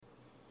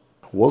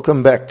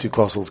Welcome back to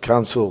Castle's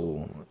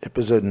Council,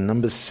 episode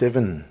number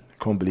 7.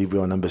 I can't believe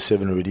we're on number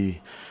 7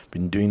 already.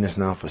 Been doing this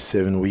now for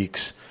 7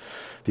 weeks.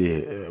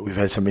 We've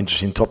had some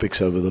interesting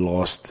topics over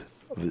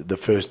the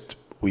first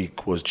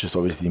week was just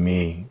obviously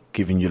me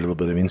giving you a little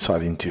bit of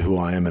insight into who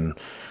I am and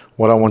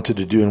what I wanted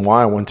to do and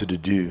why I wanted to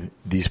do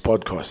these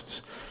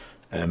podcasts.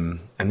 And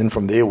then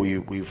from there,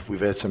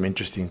 we've had some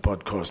interesting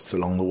podcasts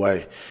along the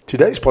way.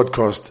 Today's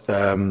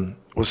podcast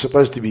was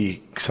supposed to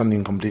be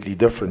something completely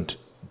different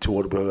to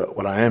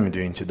what I am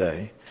doing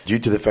today, due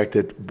to the fact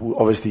that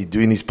obviously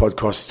doing these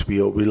podcasts,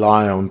 we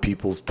rely on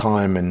people's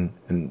time and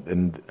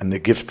the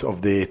gift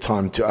of their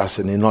time to us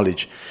and their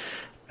knowledge.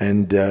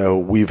 And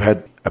we've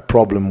had a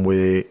problem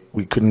where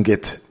we couldn't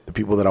get the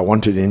people that I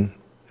wanted in.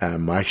 I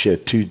actually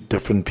had 2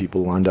 different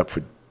people lined up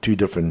for 2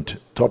 different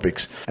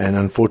topics, and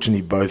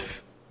unfortunately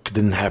both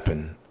didn't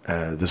happen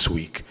this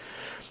week.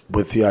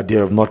 With the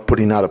idea of not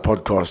putting out a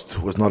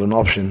podcast was not an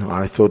option,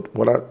 I thought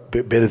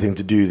better thing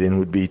to do then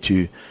would be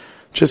to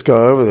just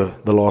go over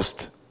the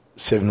last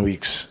 7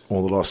 weeks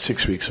or the last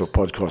 6 weeks of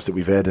podcasts that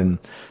we've had and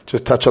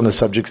just touch on the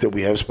subjects that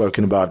we have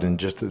spoken about and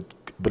just a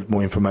bit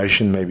more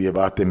information maybe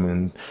about them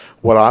and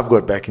what I've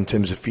got back in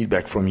terms of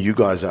feedback from you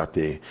guys out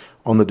there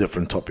on the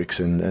different topics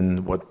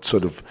and what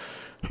sort of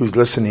who's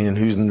listening and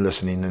who's not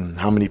listening and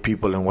how many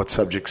people and what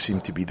subjects seem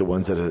to be the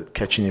ones that are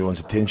catching everyone's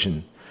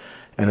attention.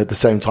 And at the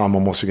same time,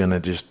 I'm also going to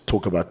just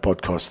talk about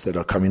podcasts that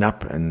are coming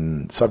up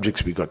and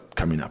subjects we got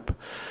coming up.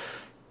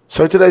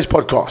 So today's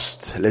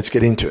podcast, let's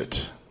get into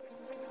it.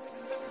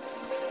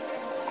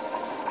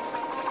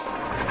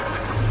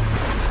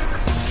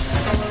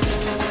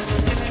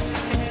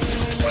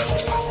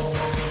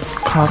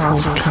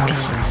 Castle's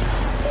Council.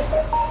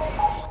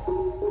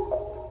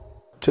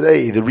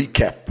 Today, the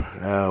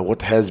recap,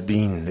 what has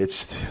been,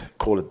 let's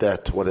call it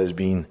that, what has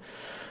been.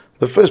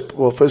 The first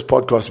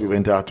podcast we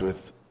went out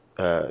with,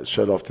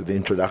 showed after the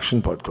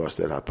introduction podcast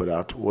that I put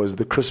out, was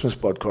the Christmas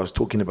podcast,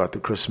 talking about the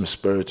Christmas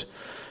spirit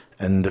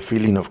and the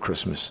feeling of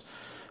Christmas.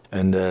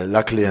 And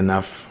luckily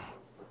enough,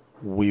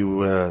 we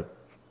were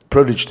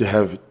privileged to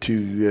have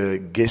 2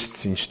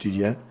 guests in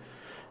studio.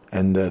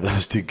 And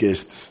those 2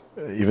 guests,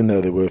 even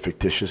though they were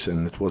fictitious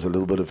and it was a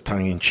little bit of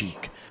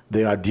tongue-in-cheek,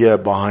 the idea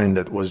behind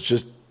it was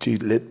just to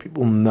let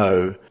people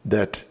know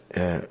that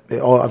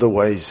there are other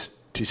ways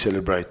to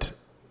celebrate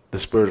the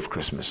spirit of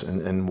Christmas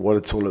and what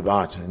it's all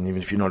about. And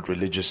even if you're not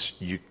religious,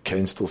 you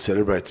can still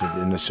celebrate it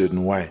in a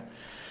certain way.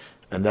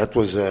 And that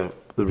was the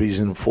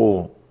reason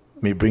for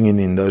me bringing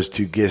in those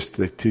 2 guests.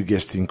 The 2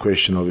 guests in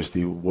question,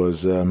 obviously,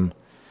 was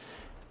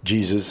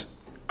Jesus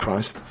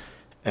Christ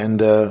and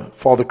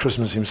Father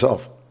Christmas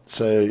himself.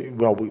 So,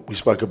 well, we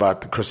spoke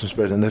about the Christmas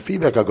spirit, and the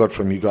feedback I got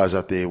from you guys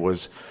out there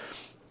was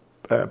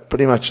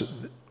pretty much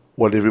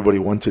what everybody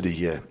wanted to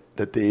hear,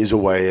 that there is a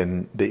way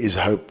and there is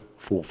hope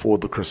for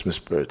the Christmas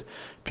spirit.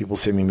 People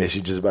send me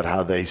messages about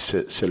how they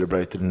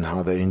celebrate it and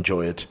how they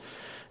enjoy it,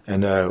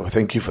 and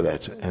thank you for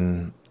that.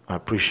 And I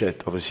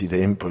appreciate, obviously,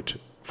 the input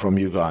from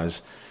you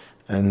guys,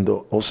 and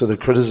also the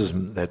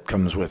criticism that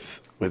comes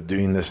with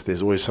doing this.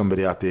 There's always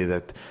somebody out there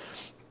that,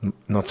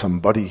 not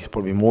somebody,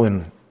 probably more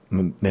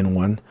than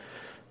one,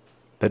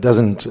 that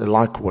doesn't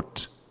like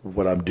what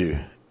I do.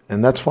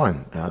 And that's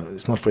fine.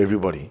 It's not for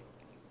everybody.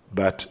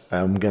 But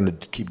I'm going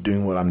to keep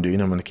doing what I'm doing.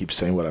 I'm going to keep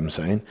saying what I'm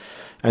saying.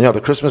 And yeah, the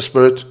Christmas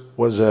spirit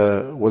was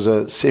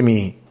a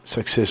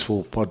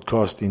semi-successful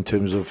podcast in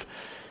terms of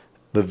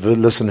the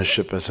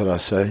listenership, as I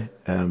say.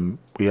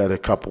 We had a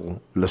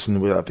couple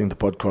listen. I think the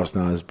podcast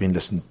now has been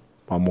listened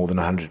by more than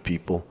 100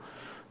 people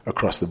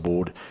across the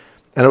board.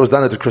 And it was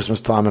done at the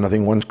Christmas time. And I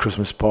think once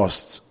Christmas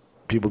passed,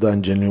 people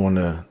don't generally want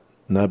to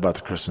know about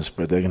the Christmas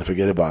spirit. They're going to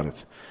forget about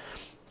it.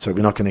 So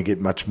we're not going to get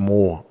much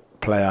more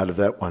play out of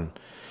that one.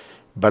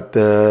 But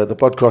the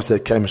podcast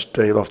that came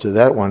straight after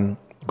that one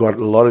got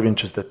a lot of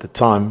interest at the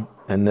time,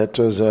 and that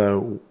was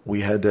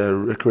we had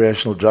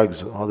recreational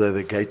drugs. Are they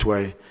the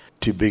gateway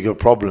to bigger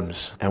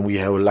problems? And we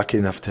were lucky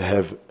enough to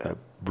have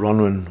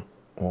Bronwyn,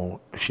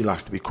 or she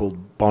likes to be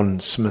called Bon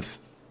Smith,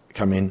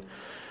 come in.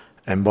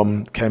 And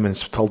Bon came and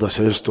told us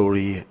her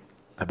story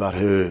about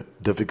her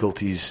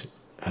difficulties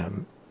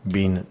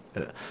being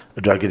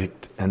a drug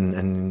addict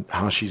and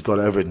how she's got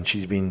over it. And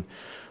she's been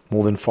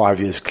more than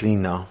 5 years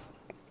clean now.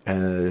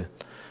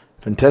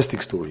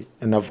 Fantastic story.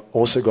 And I've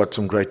also got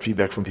some great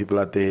feedback from people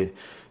out there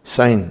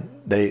saying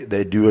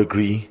they do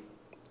agree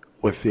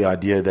with the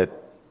idea that,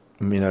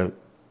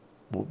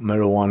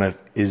 marijuana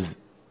is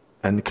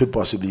and could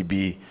possibly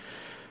be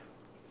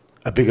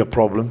a bigger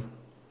problem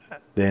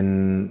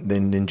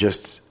than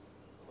just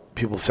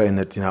people saying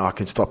that, I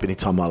can stop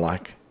anytime I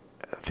like.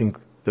 I think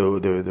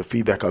the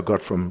feedback I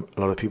got from a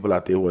lot of people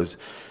out there was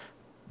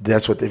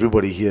that's what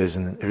everybody hears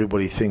and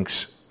everybody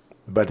thinks,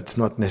 but it's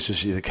not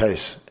necessarily the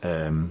case.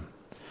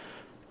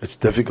 It's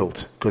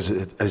difficult because,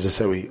 as I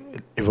say,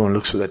 everyone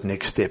looks for that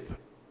next step.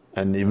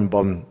 And even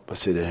Bon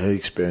said her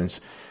experience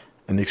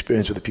and the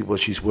experience with the people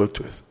that she's worked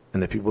with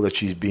and the people that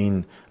she's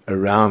been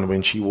around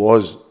when she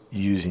was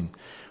using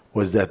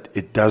was that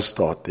it does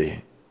start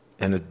there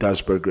and it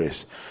does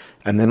progress.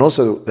 And then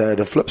also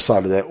the flip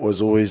side of that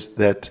was always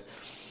that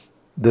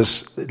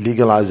this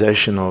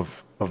legalization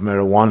of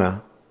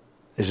marijuana,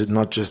 is it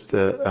not just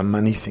a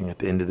money thing at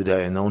the end of the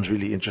day? And no one's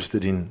really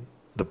interested in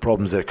the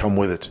problems that come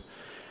with it.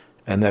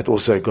 And that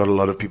also got a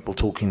lot of people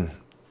talking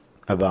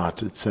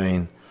about it,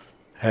 saying,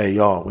 hey,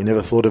 we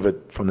never thought of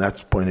it from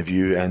that point of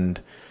view,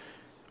 and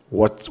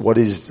what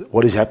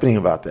is happening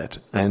about that?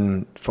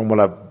 And from what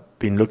I've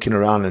been looking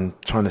around and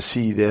trying to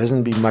see, there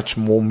hasn't been much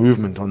more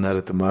movement on that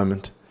at the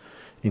moment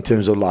in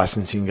terms of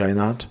licensing going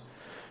out.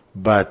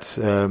 But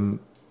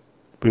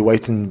we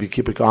wait and we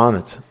keep an eye on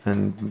it,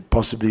 and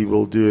possibly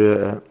we'll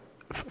do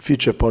a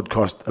future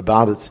podcast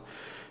about it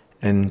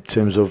in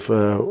terms of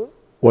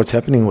what's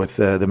happening with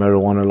the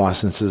marijuana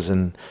licenses,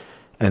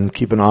 and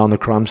keep an eye on the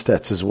crime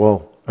stats as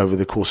well over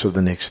the course of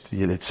the next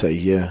year, let's say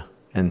year,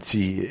 and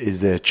see, is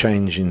there a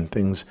change in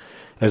things.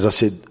 As I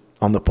said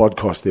on the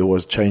podcast, there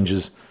was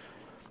changes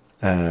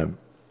when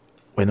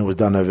it was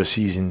done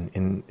overseas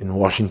in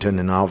Washington,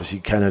 and obviously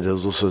Canada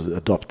has also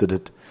adopted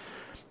it.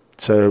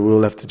 So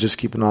we'll have to just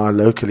keep an eye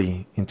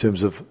locally in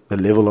terms of the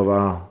level of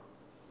our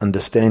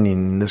understanding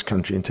in this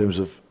country, in terms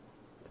of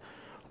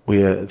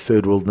we're a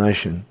third world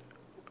nation.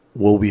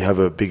 Will we have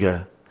a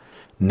bigger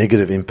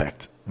negative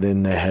impact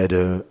than they had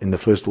in the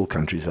first world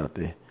countries out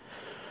there?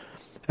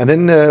 And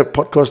then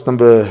podcast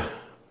number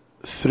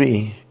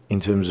 3, in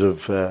terms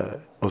of,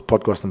 or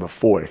podcast number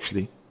 4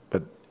 actually,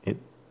 but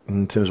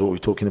in terms of what we're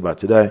talking about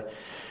today,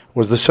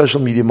 was the social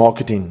media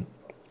marketing.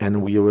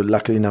 And we were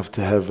lucky enough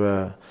to have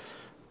the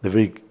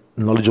very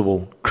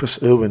knowledgeable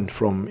Chris Irwin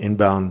from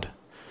Inbound,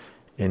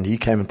 and he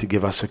came in to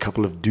give us a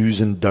couple of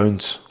do's and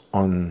don'ts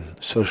on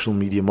social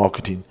media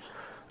marketing.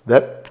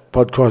 That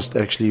podcast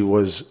actually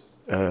was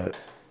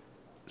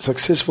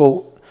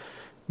successful,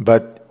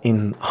 but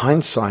in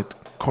hindsight,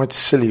 quite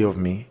silly of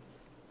me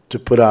to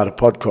put out a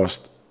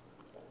podcast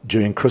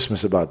during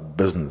Christmas about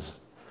business.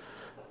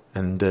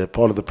 And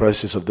part of the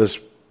process of this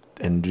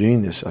and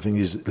doing this, I think,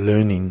 is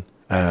learning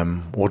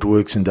what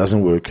works and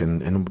doesn't work,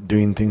 and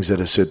doing things at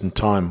a certain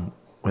time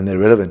when they're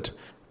relevant.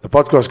 The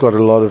podcast got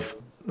a lot of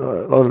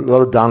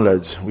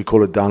downloads. We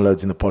call it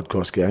downloads in the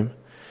podcast game.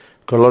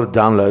 Got a lot of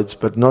downloads,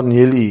 but not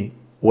nearly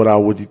what I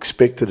would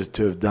expected it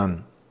to have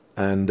done.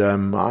 And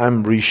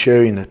I'm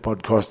resharing that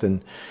podcast.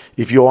 And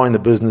if you are in the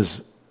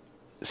business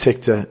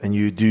sector and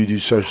you do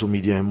social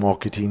media and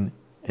marketing,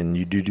 and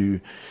you do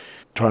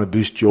trying to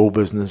boost your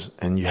business,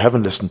 and you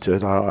haven't listened to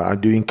it, I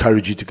do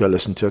encourage you to go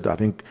listen to it. I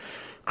think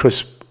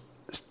Chris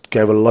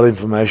gave a lot of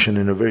information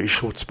in a very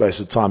short space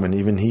of time, and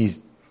even he,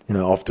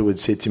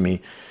 afterwards said to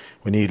me,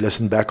 when he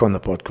listened back on the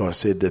podcast,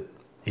 said that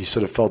he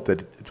sort of felt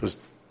that it was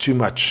too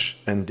much,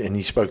 and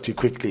he spoke too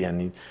quickly,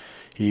 and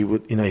he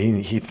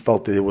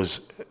felt that there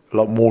was a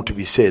lot more to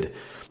be said.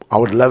 I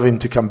would love him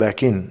to come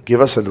back in, give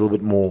us a little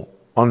bit more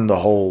on the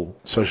whole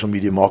social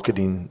media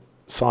marketing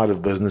side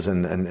of business,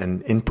 and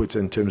inputs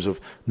in terms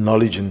of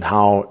knowledge and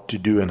how to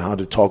do and how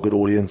to target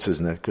audiences,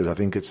 and that, because I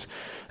think it's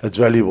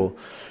valuable.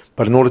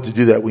 But in order to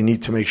do that, we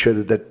need to make sure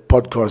that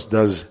podcast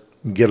does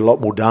get a lot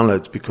more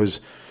downloads, because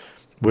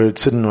where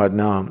it's sitting right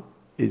now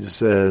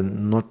is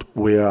not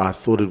where I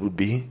thought it would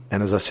be.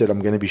 And as I said,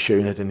 I'm going to be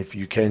sharing it, and if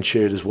you can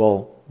share it as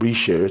well,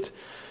 reshare it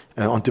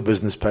onto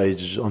business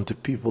pages, onto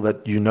people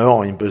that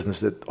are in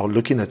business, that are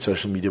looking at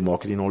social media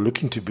marketing or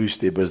looking to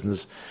boost their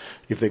business.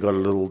 If they got a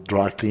little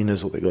dry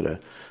cleaners, or they got a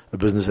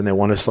business and they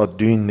want to start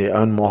doing their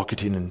own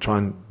marketing and try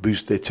and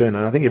boost their turn.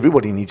 And I think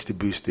everybody needs to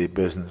boost their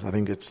business. I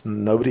think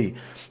nobody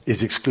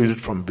is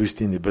excluded from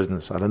boosting their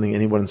business. I don't think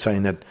anyone's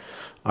saying that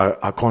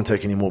I can't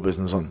take any more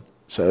business on.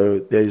 So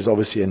there's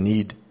obviously a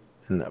need,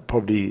 and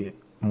probably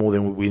more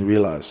than we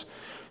realize.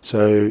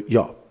 So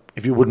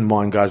if you wouldn't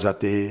mind, guys out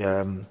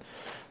there,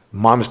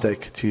 my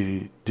mistake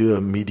to do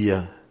a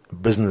media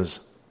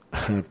business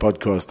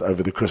podcast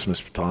over the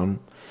Christmas time.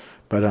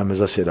 But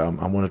as I said, I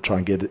want to try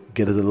and get it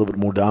a little bit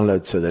more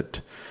download, so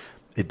that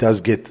it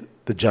does get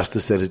the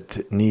justice that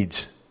it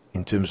needs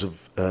in terms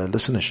of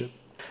listenership.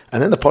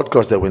 And then the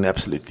podcast that went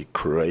absolutely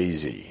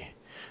crazy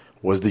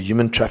was the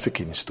human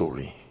trafficking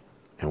story.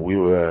 And we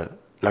were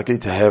lucky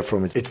to have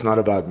from it, It's Not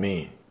About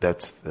Me.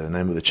 That's the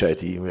name of the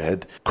charity. We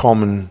had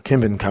Carmen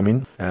Kimben come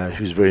in,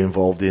 who's very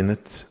involved in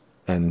it,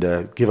 and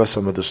give us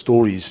some of the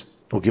stories,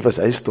 or give us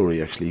a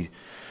story actually,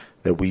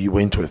 that we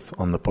went with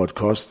on the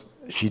podcast.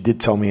 She did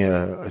tell me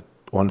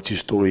one or two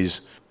stories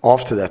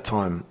after that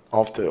time,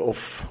 off the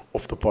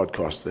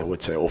podcast, I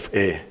would say off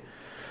air,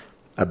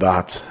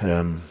 about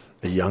a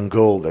young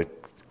girl that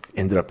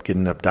ended up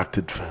getting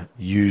abducted,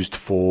 used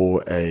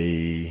for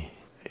a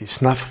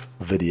snuff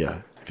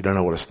video. If you don't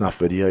know what a snuff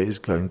video is,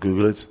 go and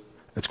Google it.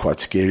 It's quite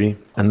scary.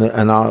 And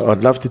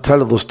I'd love to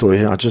tell a little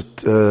story. I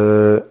just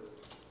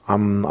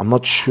I'm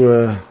not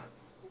sure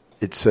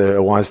it's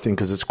a wise thing,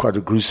 because it's quite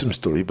a gruesome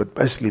story. But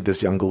basically,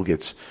 this young girl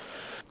gets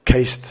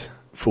cased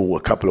for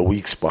a couple of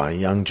weeks by a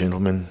young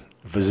gentleman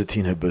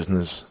visiting her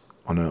business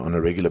on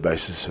a regular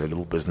basis. Her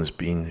little business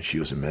being, she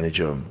was a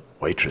manager,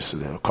 waitress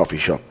at a coffee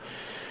shop.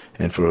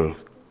 And for a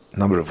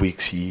number of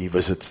weeks, he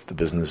visits the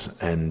business,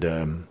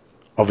 and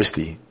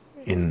obviously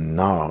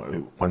now,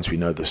 once we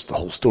know the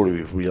whole story,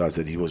 we've realized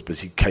that he was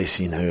busy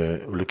casing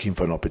her, looking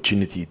for an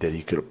opportunity that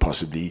he could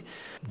possibly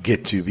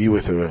get to be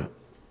with her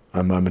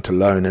a moment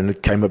alone. And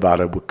it came about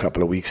a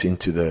couple of weeks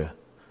into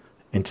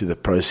the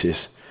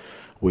process,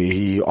 where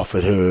he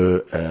offered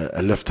her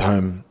a lift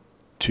home,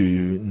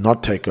 to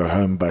not take her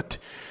home, but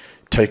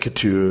take her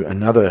to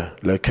another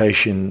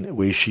location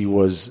where she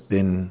was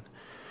then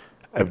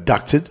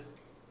abducted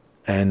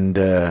and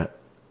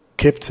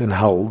kept and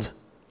held,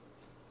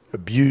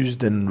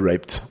 abused and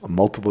raped on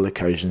multiple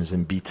occasions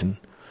and beaten,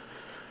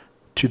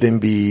 to then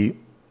be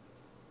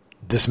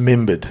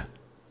dismembered,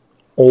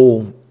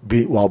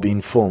 while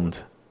being filmed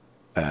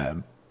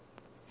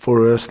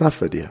for a snuff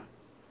video.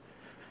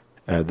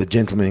 The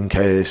gentleman in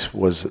case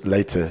was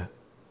later,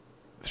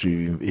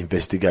 through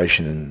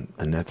investigation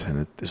and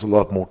there's a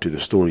lot more to the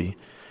story.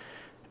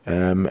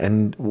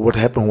 And what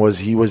happened was,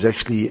 he was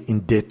actually in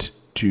debt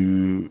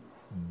to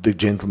the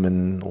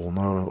gentleman, or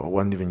no, I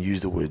won't even use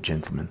the word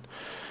gentleman,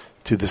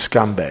 to the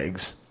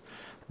scumbags,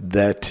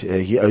 that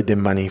he owed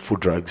them money for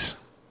drugs.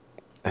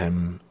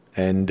 And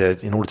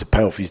in order to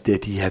pay off his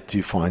debt, he had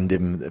to find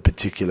them a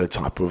particular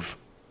type of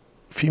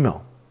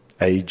female,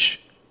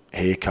 age,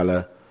 hair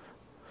color,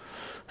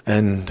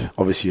 and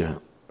obviously a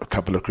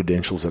couple of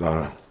credentials that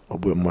I'm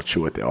not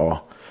sure what they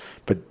are.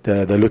 But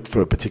they looked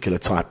for a particular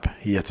type.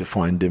 He had to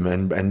find them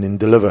and then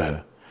deliver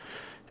her.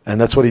 And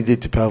that's what he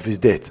did to pay off his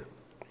debt.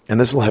 And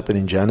this will happen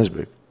in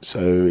Johannesburg.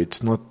 So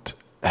it's not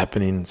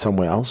happening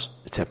somewhere else.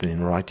 It's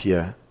happening right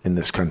here in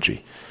this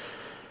country.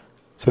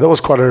 So that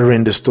was quite a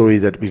horrendous story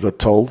that we got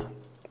told.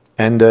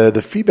 And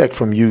the feedback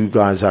from you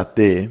guys out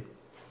there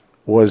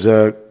was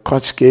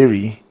quite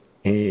scary.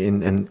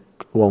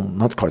 Well,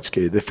 not quite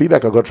scary. The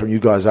feedback I got from you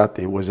guys out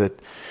there was that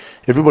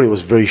everybody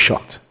was very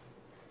shocked,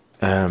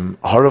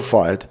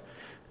 horrified,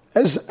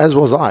 as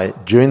was I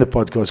during the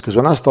podcast. Because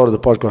when I started the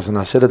podcast and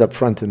I said it up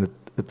front, and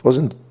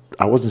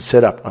I wasn't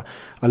set up.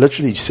 I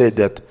literally said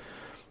that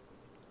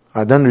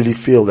I don't really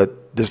feel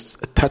that this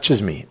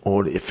touches me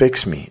or it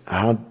affects me.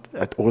 I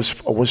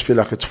always feel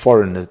like it's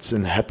foreign. It's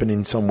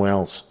happening somewhere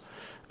else,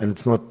 and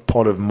it's not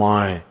part of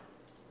my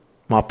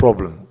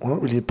problem. Well,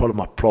 not really part of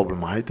my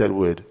problem. I hate that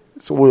word.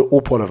 It's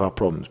all part of our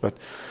problems. But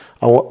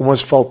I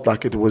almost felt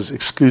like it was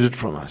excluded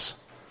from us,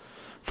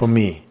 from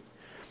me.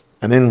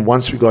 And then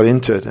once we got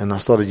into it, and I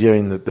started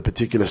hearing the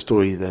particular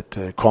story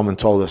that Carmen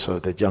told us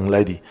of that young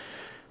lady,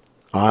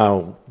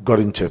 I got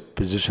into a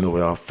position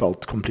where I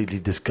felt completely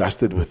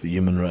disgusted with the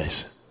human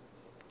race.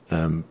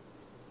 And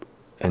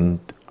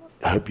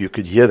I hope you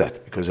could hear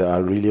that, because I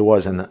really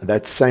was. And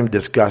that same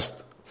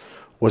disgust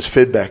was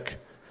fed back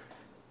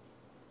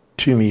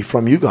to me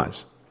from you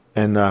guys.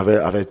 And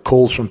I've had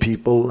calls from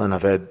people, and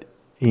I've had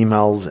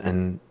emails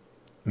and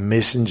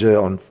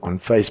messenger on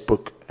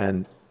Facebook,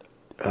 and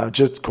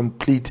just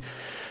complete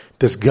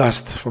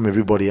disgust from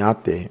everybody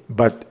out there.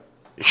 But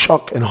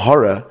shock and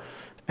horror,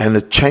 and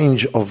a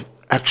change of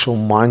actual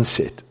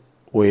mindset,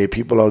 where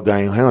people are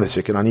going, hang on a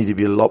second, I need to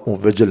be a lot more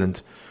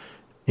vigilant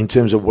in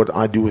terms of what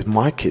I do with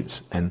my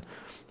kids and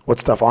what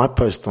stuff I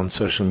post on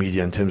social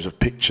media in terms of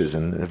pictures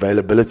and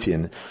availability.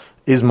 And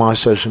is my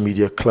social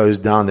media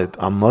closed down, that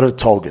I'm not a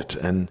target?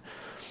 And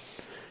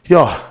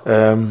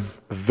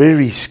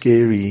very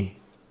scary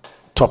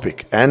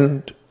topic.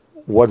 And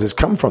what has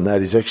come from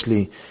that is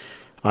actually,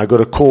 I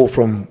got a call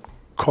from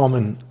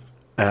Carmen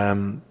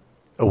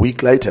a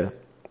week later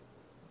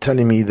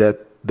telling me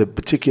that the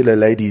particular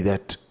lady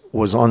that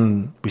was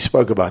we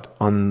spoke about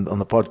on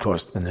the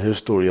podcast, and her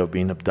story of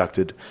being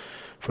abducted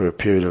for a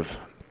period of,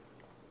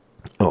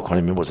 I can't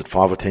remember, was it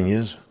 5 or 10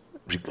 years?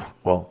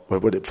 Well,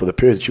 for the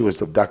period she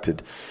was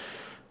abducted,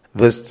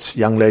 this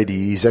young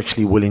lady is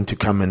actually willing to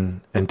come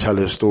and tell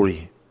her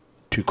story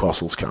to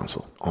Castles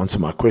Council, answer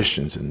my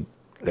questions, and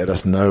let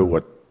us know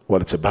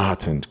what it's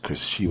about, and because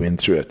she went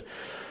through it.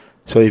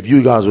 So if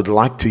you guys would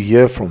like to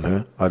hear from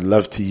her, I'd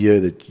love to hear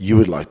that you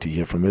would like to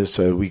hear from her,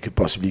 so we could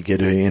possibly get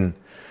her in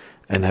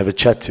and have a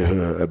chat to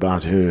her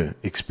about her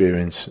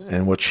experience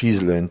and what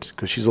she's learned,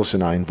 because she's also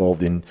now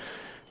involved in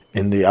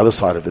the other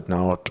side of it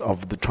now,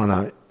 of the trying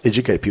to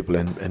educate people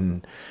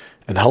and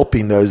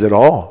helping those that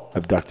are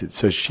abducted.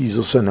 So she's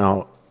also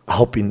now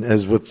helping,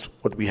 as with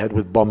what we had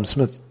with Bob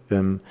Smith,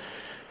 a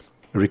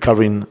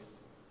recovering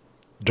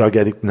drug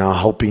addict, now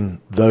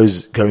helping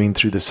those going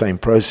through the same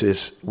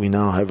process. We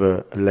now have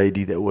a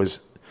lady that was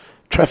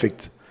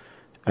trafficked,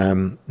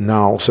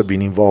 now also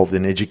being involved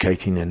in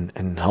educating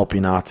and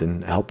helping out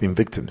and helping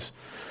victims.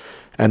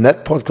 And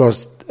that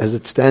podcast, as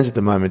it stands at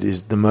the moment,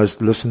 is the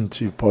most listened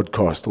to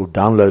podcast or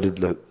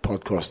downloaded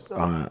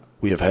podcast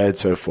we have had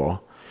so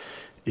far.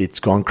 It's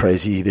gone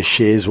crazy. The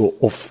shares were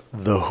off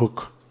the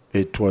hook.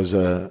 It was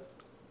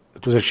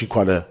actually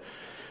quite an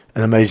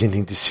amazing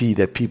thing to see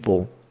that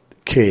people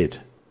cared.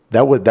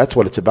 That's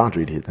what it's about,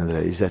 really, at the end of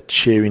the day, is that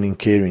sharing and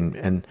caring,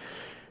 and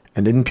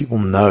then people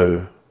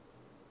know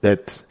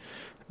that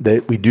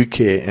we do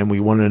care, and we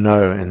want to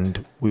know,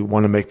 and we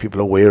want to make people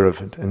aware of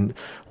it. And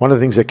one of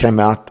the things that came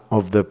out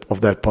of that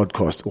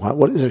podcast,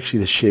 what is actually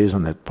the shares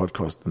on that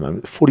podcast at the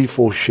moment?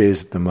 44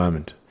 shares at the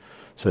moment.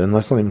 So, and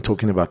that's not even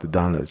talking about the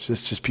downloads,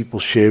 just people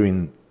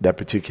sharing that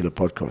particular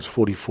podcast,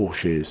 44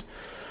 shares,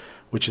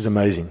 which is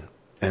amazing.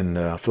 And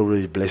I feel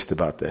really blessed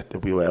about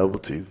that we were able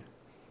to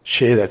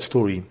share that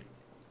story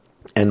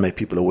and make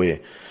people aware.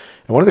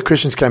 And one of the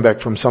questions came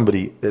back from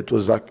somebody that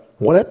was like,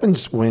 what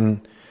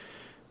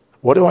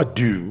do I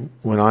do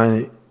when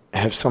I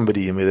have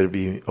somebody, whether it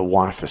be a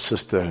wife, a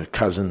sister, a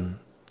cousin,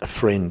 a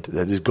friend,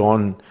 that has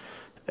gone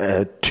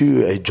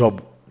to a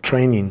job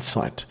training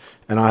site,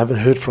 and I haven't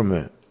heard from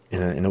her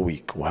in a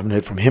week, or I haven't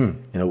heard from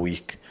him in a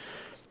week?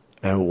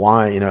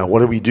 Why? What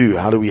do we do?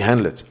 How do we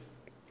handle it?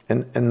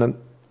 And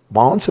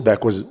my answer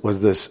back was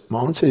this.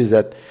 My answer is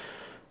that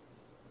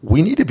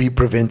we need to be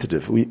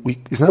preventative.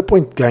 There's no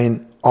point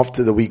going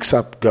after the week's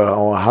up, go,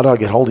 oh, how do I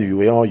get hold of you?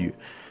 Where are you?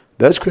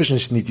 Those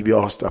questions need to be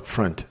asked up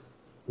front.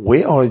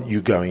 Where are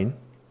you going?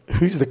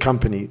 Who's the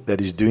company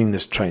that is doing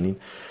this training?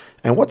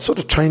 And what sort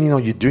of training are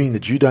you doing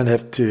that you don't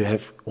have to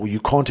have, or you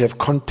can't have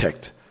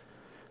contact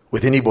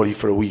with anybody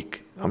for a week?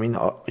 I mean,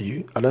 I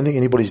don't think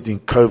anybody's doing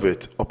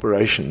covert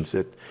operations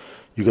that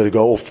you got to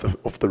go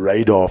off the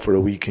radar for a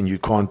week and you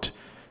can't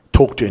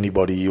talk to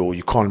anybody, or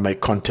you can't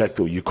make contact,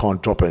 or you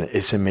can't drop an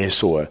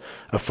SMS or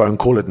a phone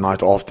call at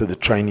night after the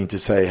training to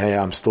say, hey,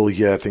 I'm still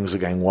here, things are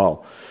going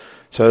well.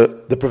 So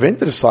the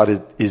preventative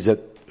side is that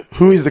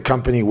who is the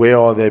company, where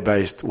are they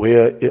based,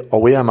 where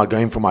am I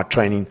going for my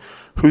training,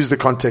 who's the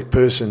contact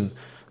person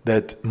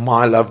that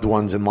my loved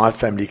ones and my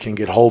family can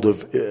get hold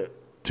of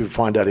to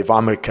find out if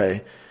I'm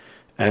okay.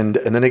 And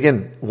then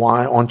again,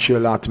 why aren't you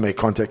allowed to make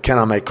contact? Can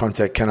I make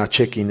contact? Can I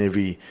check in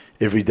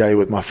every day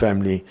with my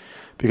family?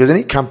 Because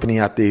any company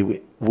out there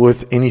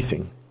worth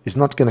anything is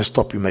not going to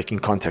stop you making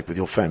contact with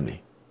your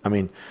family. I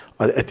mean,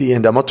 at the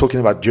end, I'm not talking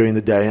about during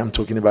the day. I'm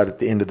talking about at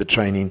the end of the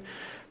training,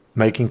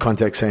 making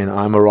contact, saying,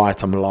 I'm all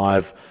right, I'm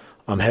alive,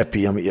 I'm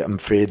happy, I'm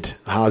fed.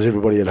 How's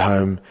everybody at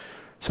home?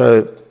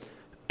 So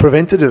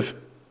preventative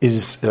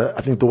is,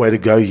 I think, the way to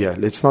go here.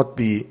 Let's not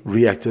be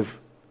reactive.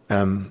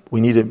 We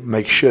need to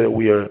make sure that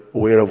we are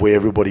aware of where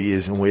everybody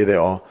is and where they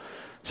are.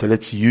 So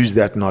let's use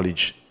that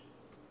knowledge.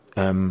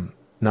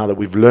 Now that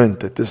we've learned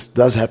that this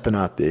does happen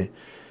out there,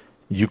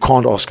 you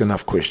can't ask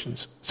enough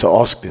questions.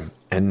 So ask them.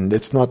 And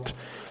let's not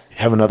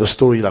have another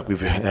story like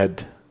we've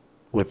had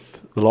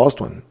with the last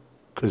one,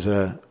 because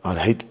I'd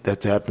hate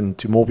that to happen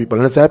to more people.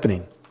 And it's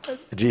happening.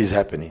 It is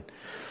happening.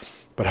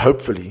 But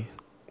hopefully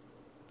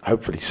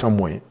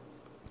somewhere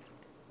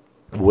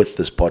with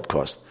this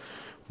podcast,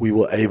 we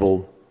were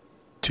able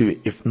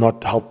to, if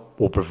not help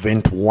or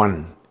prevent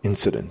one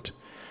incident,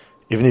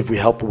 even if we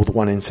help with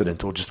one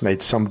incident or just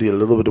made somebody a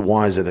little bit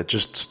wiser that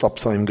just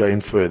stops them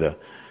going further,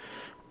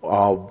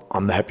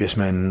 I'm the happiest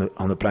man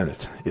on the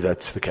planet, if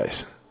that's the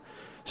case.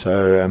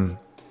 So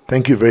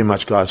thank you very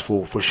much, guys,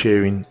 for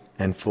sharing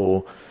and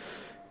for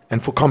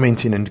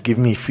commenting and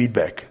giving me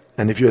feedback.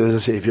 And as I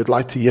say, if you'd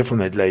like to hear from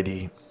that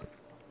lady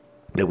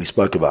that we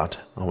spoke about,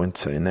 I won't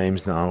say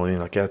names now or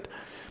anything like that,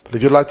 but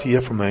if you'd like to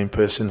hear from her in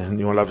person and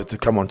you'd love her to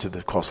come onto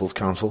the Castles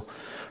Council,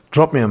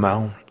 drop me a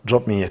mail,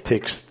 drop me a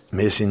text,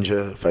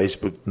 messenger,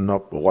 Facebook,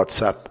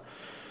 WhatsApp,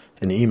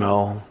 an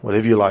email,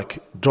 whatever you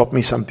like. Drop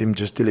me something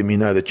just to let me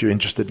know that you're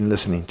interested in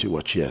listening to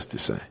what she has to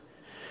say.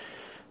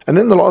 And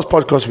then the last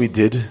podcast we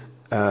did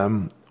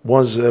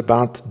was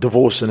about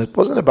divorce, and it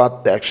wasn't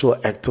about the actual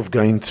act of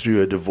going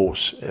through a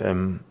divorce.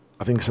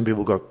 I think some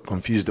people got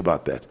confused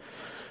about that.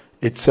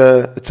 It's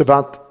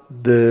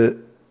about the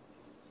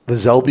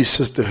Zalby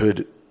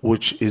Sisterhood,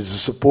 which is a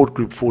support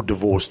group for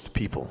divorced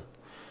people.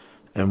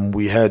 And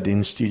we had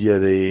in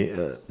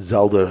studio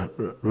Zelda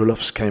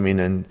Rulofs came in,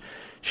 and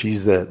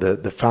she's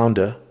the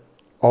founder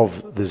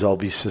of the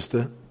Zalby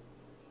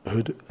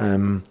Sisterhood.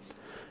 And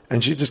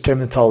she just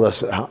came and told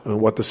us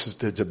what the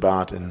sisterhood's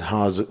about and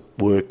how does it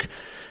work.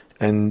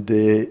 And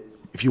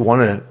if you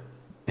want to,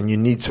 and you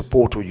need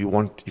support, or you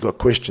got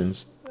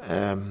questions,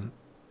 and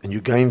you're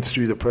going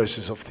through the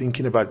process of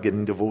thinking about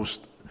getting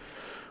divorced,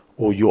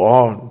 or you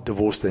are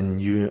divorced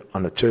and you're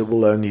on a terrible,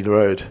 lonely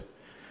road,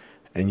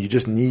 and you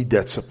just need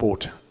that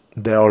support,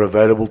 they are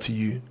available to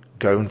you.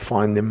 Go and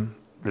find them.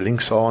 The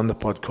links are on the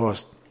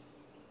podcast.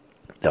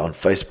 They're on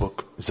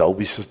Facebook,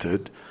 Zalby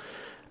Sisterhood,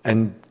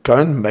 and go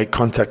and make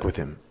contact with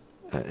him.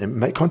 And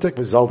make contact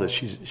with Zelda.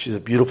 She's a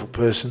beautiful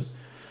person.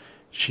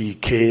 She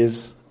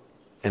cares.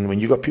 And when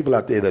you got people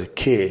out there that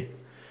care,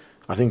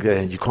 I think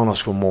that you can't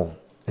ask for more.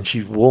 And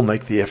she will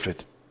make the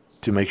effort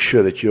to make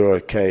sure that you're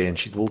okay, and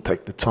she will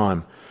take the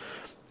time.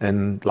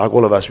 And like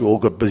all of us, we all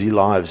got busy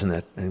lives and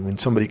that. And when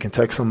somebody can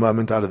take some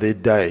moment out of their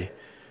day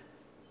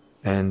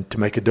and to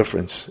make a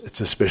difference,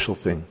 it's a special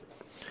thing.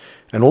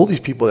 And all these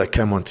people that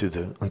came onto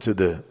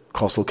the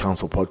Castle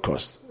Council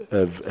podcast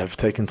have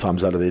taken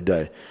times out of their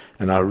day.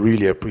 And I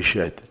really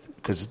appreciate it,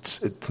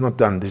 because it's not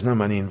done. There's no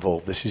money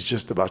involved. This is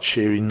just about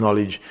sharing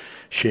knowledge,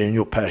 sharing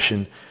your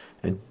passion,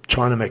 and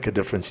trying to make a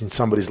difference in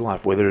somebody's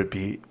life, whether it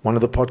be one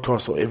of the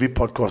podcasts or every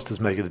podcast is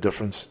making a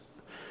difference.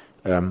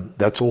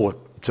 That's all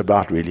it's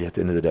about, really, at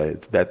the end of the day.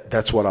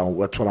 That's what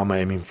I'm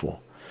aiming for.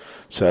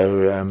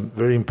 So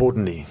very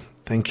importantly,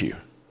 thank you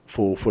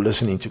for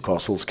listening to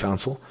Castles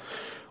Council.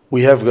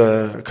 We have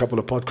a couple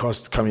of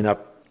podcasts coming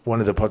up. One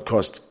of the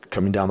podcasts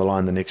coming down the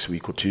line the next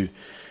week or two,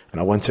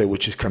 and I won't say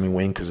which is coming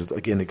when, because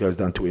again it goes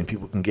down to when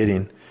people can get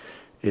in,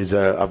 is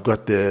I've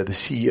got the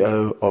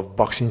CEO of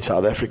Boxing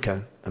South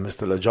Africa,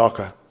 Mr.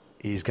 Lajaka.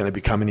 He's going to be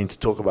coming in to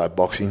talk about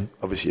boxing.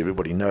 Obviously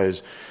everybody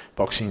knows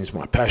boxing is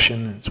my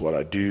passion, it's what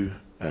I do,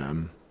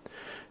 and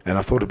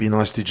I thought it'd be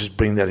nice to just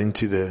bring that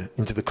into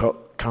the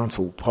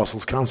council,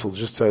 Castles Council,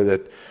 just so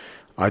that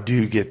I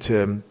do get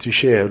to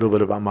share a little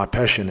bit about my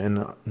passion,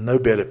 and no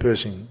better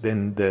person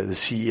than the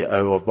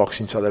CEO of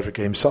Boxing South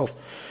Africa himself,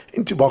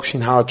 into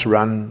boxing, how it's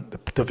run, the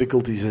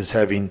difficulties it's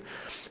having,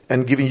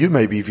 and giving you,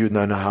 maybe if you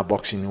don't know how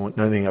boxing or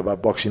know anything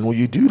about boxing, or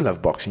you do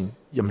love boxing,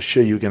 I'm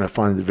sure you're going to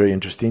find it very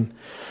interesting.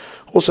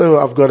 Also,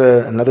 I've got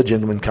another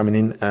gentleman coming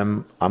in.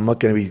 I'm not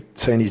going to be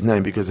saying his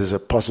name because there's a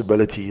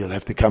possibility he'll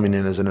have to come in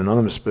as an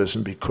anonymous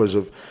person because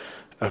of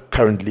a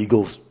current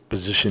legal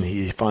position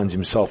he finds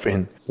himself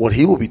in. What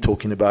he will be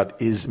talking about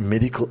is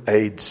medical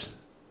aids,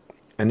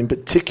 and in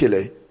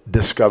particular,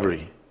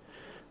 discovery.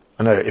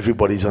 I know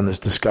everybody's on this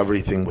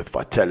discovery thing with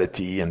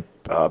Vitality and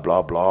blah,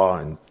 blah, blah,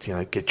 and,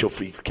 get your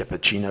free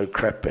cappuccino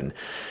crap. And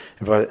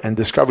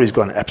Discovery's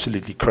gone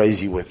absolutely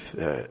crazy with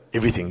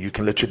everything. You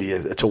can literally,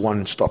 it's a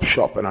one-stop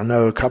shop. And I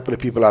know a couple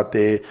of people out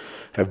there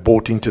have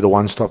bought into the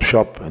one-stop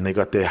shop, and they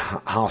got their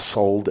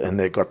household, and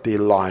they got their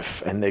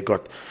life, and they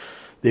got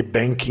their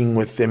banking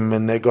with them,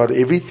 and they got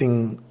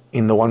everything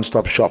in the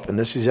one-stop shop. And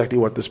this is exactly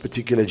what this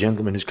particular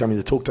gentleman who's coming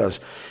to talk to us,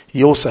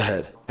 he also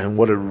had. And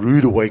what a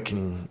rude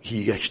awakening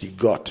he actually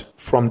got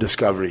from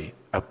Discovery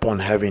upon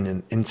having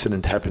an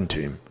incident happen to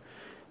him.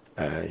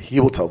 He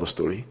will tell the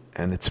story,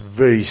 and it's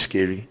very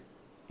scary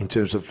in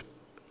terms of,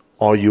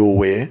 are you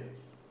aware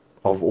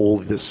of all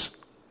this,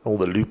 all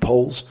the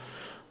loopholes,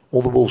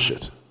 all the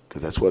bullshit?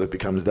 Because that's what it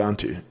becomes down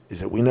to,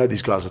 is that we know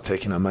these guys are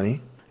taking our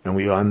money, and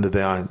we are under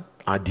the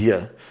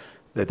idea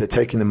that they're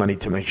taking the money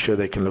to make sure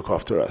they can look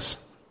after us.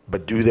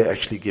 But do they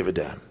actually give a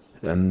damn?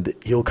 And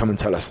he'll come and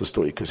tell us the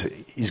story, because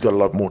he's got a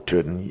lot more to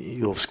it, and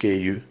he'll scare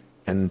you.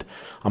 And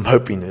I'm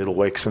hoping it'll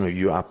wake some of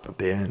you up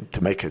there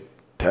to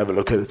have a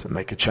look at it and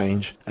make a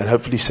change, and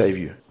hopefully save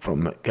you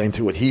from going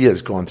through what he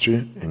has gone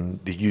through and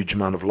the huge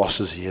amount of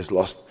losses he has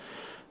lost.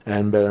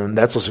 And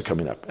that's also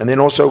coming up. And then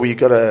also we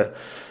got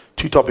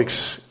two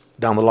topics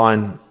down the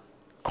line,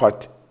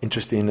 quite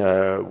interesting.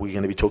 We're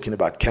going to be talking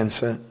about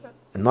cancer,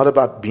 and not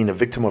about being a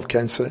victim of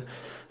cancer,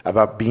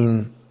 about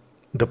being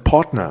the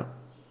partner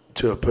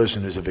to a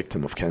person who's a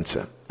victim of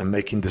cancer and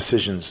making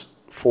decisions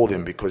for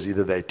them, because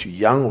either they're too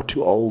young or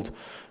too old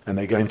and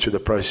they're going through the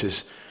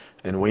process.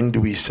 And when do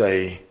we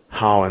say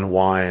how and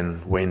why,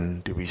 and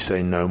when do we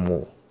say no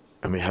more?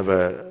 And we have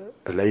a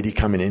lady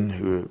coming in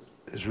who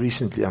is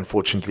recently,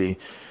 unfortunately,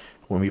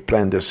 when we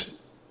planned this,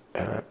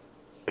 her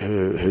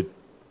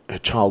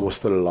child was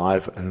still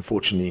alive, and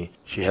unfortunately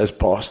she has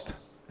passed,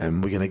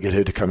 and we're going to get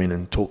her to come in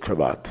and talk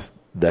about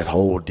that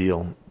whole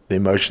deal, the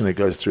emotion that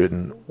goes through it,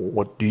 and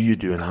what do you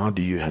do and how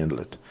do you handle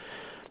it.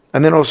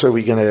 And then also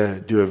we're going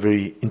to do a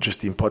very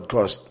interesting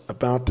podcast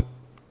about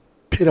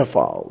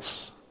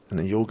pedophiles.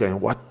 And you're going,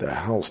 what the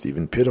hell,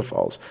 Stephen,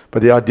 pedophiles?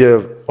 But the idea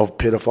of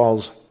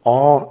pedophiles,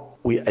 are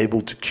we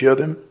able to cure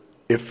them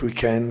if we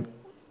can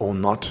or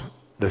not?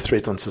 The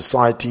threat on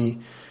society,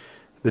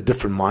 the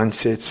different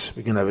mindsets.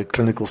 We're going to have a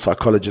clinical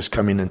psychologist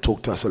come in and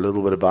talk to us a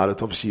little bit about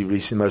it. Obviously,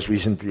 most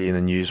recently in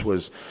the news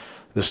was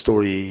the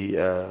story,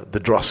 the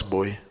Dross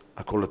boy.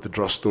 I call it the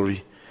Dross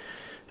story,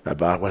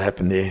 about what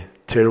happened there.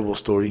 Terrible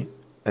story.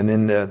 And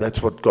then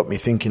that's what got me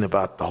thinking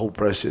about the whole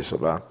process,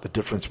 about the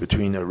difference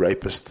between a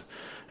rapist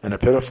and a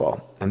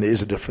pedophile. And there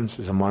is a difference,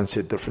 there's a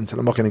mindset difference. And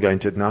I'm not going to go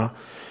into it now,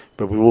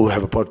 but we will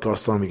have a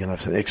podcast on. We're going to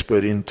have an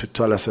expert in to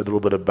tell us a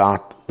little bit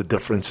about the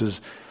differences.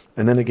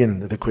 And then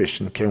again, the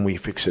question, can we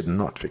fix it and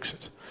not fix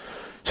it?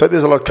 So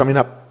there's a lot coming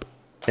up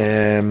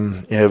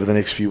over the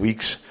next few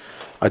weeks.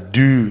 I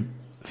do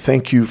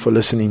thank you for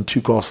listening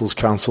to Castles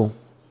Council.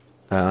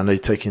 I know you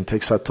take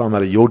that time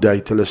out of your day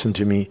to listen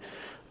to me.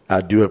 I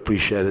do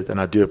appreciate it,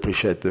 and I do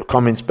appreciate the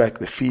comments back,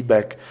 the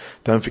feedback.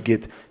 Don't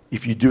forget,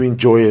 if you do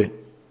enjoy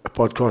a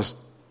podcast,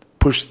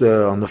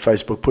 on the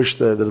Facebook, push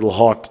the little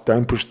heart.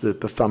 Don't push the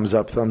thumbs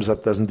up. Thumbs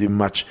up doesn't do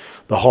much.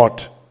 The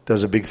heart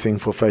does a big thing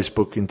for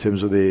Facebook in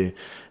terms of the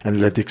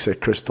analytics that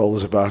Chris told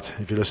us about.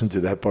 If you listen to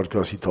that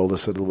podcast, he told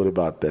us a little bit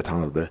about that,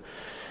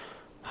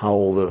 how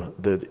all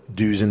the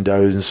do's and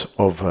don'ts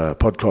of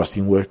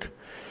podcasting work.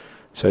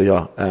 So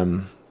yeah,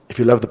 if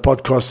you love the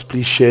podcasts,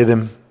 please share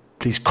them.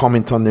 Please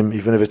comment on them,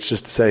 even if it's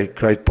just to say,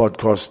 great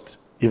podcast,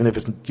 even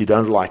if you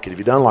don't like it. If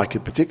you don't like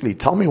it, particularly,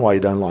 tell me why you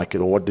don't like it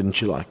or what didn't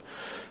you like,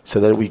 so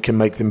that we can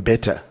make them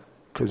better.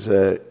 Because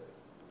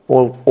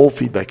all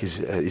feedback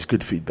is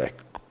good feedback,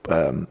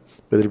 whether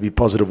it be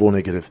positive or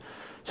negative.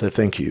 So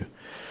thank you.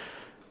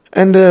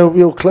 And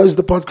we'll close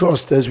the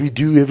podcast as we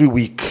do every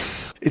week.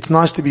 It's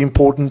nice to be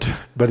important,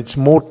 but it's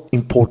more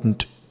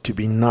important to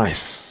be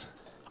nice.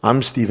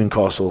 I'm Stephen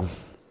Castle,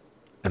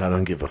 and I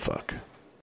don't give a fuck.